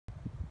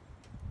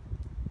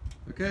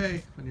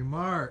Okay, on your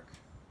mark.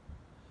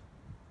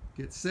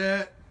 Get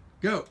set.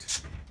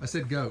 Goat. I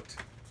said goat.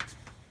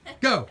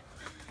 Go.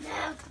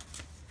 No.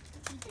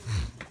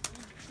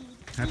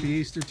 Happy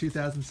Easter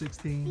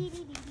 2016.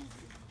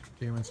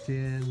 Cameron's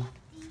 10.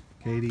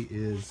 Katie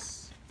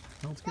is,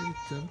 how old's Katie?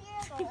 7?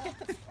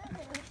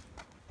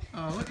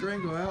 Oh, let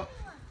Drain go out.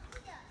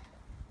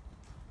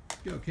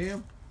 Go,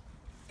 Cam.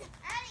 I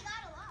already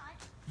got a lot.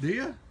 Do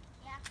you?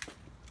 Yeah.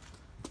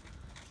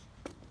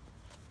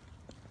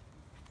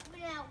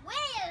 Now, where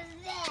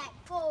is that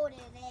golden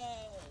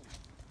egg?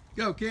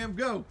 Go, Cam,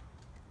 go.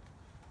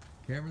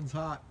 Cameron's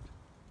hot.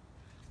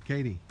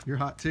 Katie, you're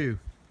hot too.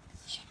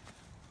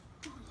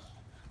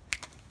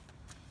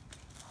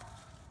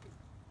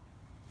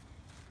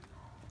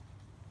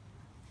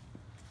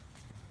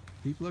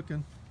 Keep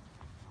looking.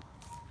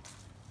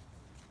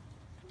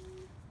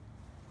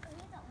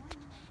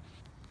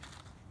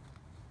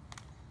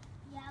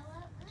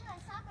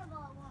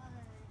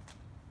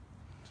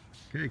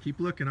 Okay, keep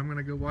looking. I'm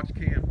gonna go watch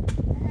Cam.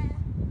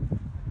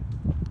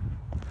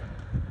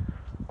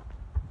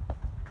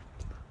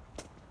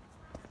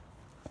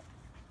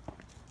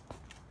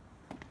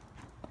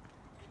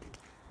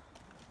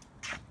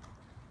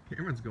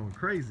 Cameron's going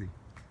crazy.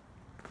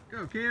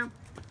 Go, Cam.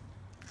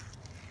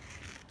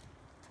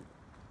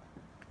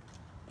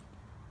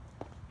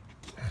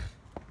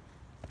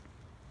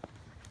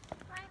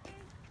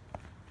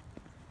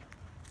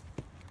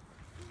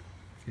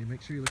 Okay,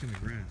 make sure you look in the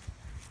grass.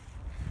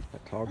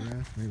 That tall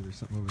grass? Maybe there's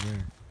something over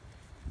there.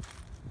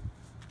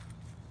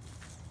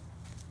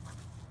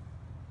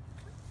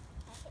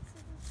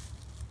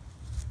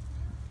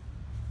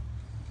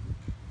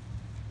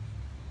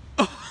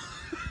 Oh!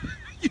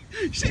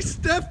 She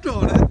stepped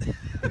on it!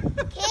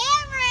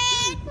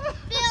 Cameron!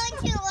 Feeling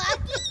too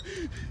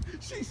lucky?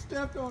 She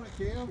stepped on it,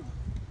 Cam.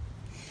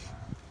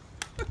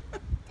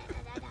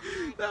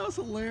 That was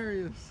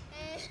hilarious.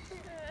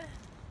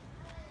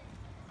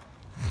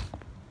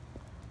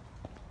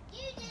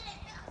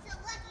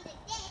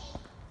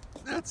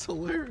 That's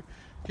hilarious.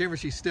 Cameron,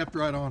 she stepped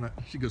right on it.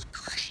 She goes,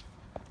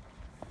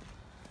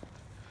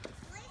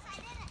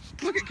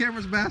 look at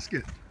Cameron's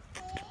basket.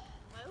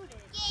 Loaded.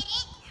 Get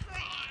it,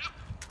 crap.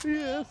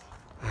 Yes.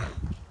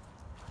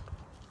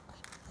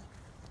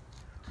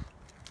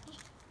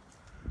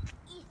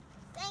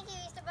 Thank you,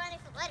 Mr. Bunny,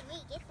 for letting me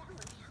get that one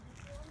out.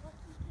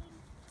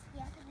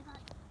 Yeah,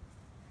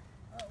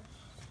 oh.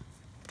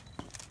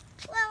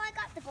 Well, I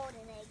got the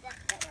golden egg.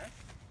 That's better.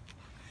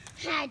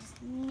 I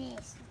just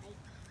missed.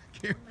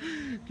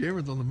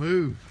 Cameron's on the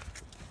move.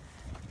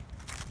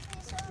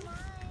 So am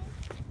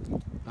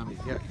I. I mean,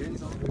 yeah,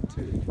 Katie's on the move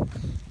too. And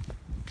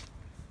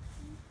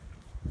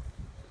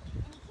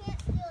you can't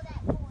steal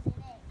that golden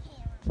egg,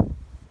 Cameron.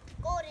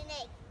 Golden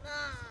egg,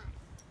 mine.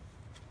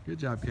 Good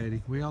job,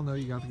 Katie. We all know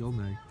you got the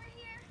golden egg. Over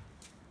here?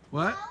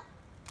 What? No.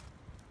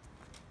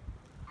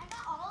 I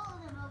got all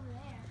of them over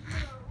there.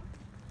 No.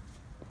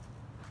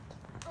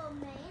 Oh,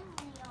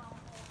 mainly all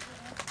over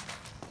there.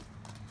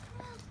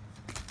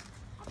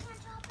 I can't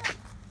drop them.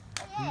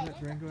 Oh, You yeah, let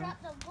Drain go drop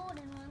the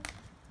golden one.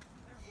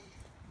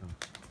 Oh.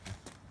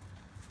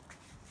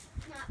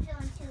 Not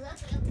feeling too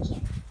lucky over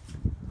here.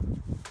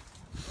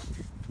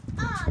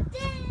 Oh,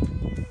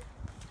 dang!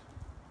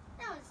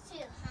 That one's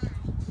too high.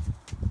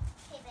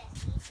 Okay,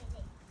 Bessie,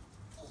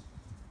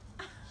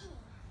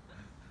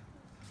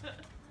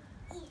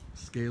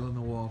 Scaling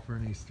the wall for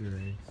an Easter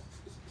egg.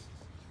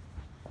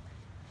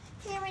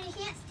 Cameron, you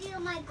can't steal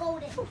my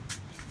golden.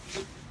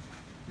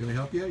 Can I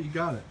help you? You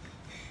got it.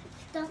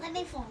 Don't let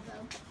me fall,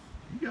 though.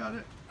 You got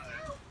it.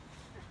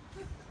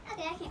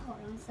 Okay, I can't hold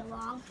on so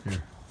long.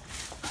 Here.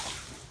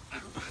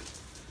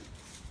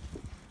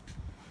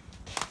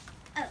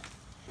 Oh,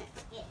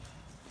 yeah.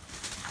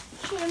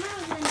 Cameron,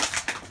 gonna...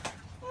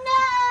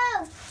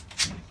 No!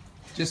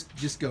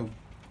 Just go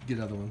get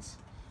other ones.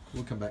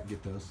 We'll come back and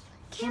get those.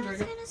 Cameron's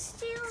gonna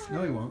steal them.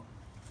 No, he won't.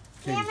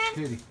 Katie, Cameron,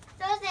 Katie.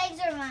 those eggs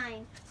are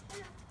mine.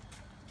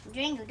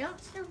 Dringo,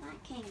 don't steal my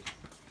candy.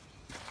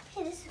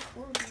 Hey, this is a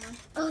golden one.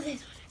 Oh,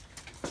 this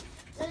one.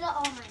 Those are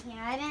all mine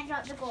here. I didn't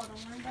drop the golden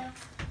one, though.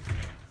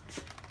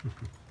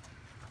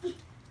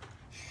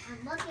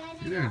 I'm lucky I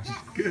didn't You're drop doing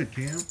that one. good,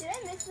 Cam. Did I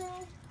miss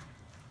one?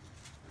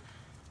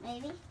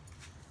 Maybe.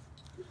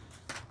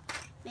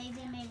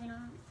 Maybe, maybe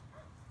not.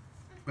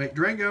 Wait,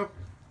 Drango.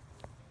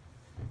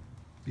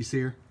 You see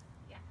her?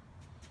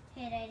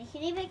 Hey, Daddy,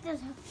 can you make those?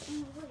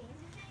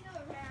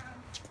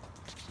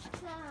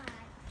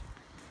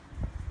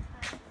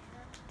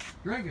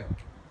 Drango.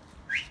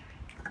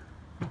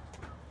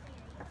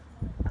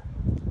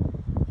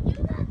 You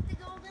got the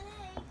golden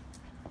egg.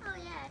 Oh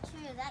yeah,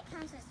 true. That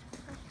counts as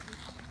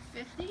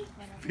 50.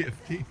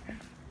 50.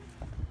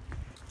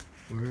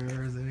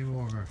 Where's any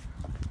more?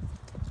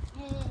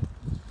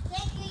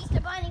 Thank you,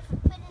 Easter Bunny, for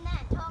putting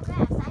that in tall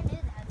grass. I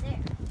knew that was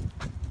there.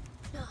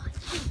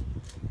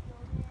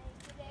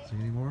 See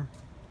any more?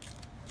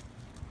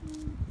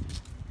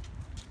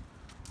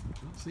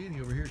 Don't see any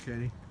over here,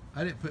 Katie.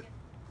 I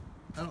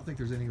don't think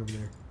there's any over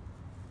there.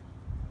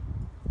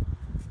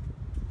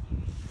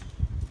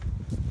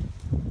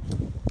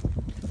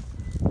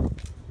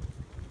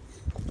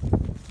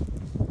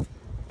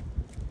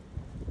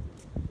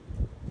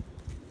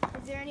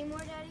 any more,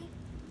 Daddy?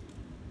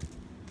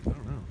 I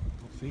don't know.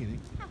 I don't see any.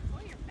 How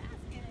full your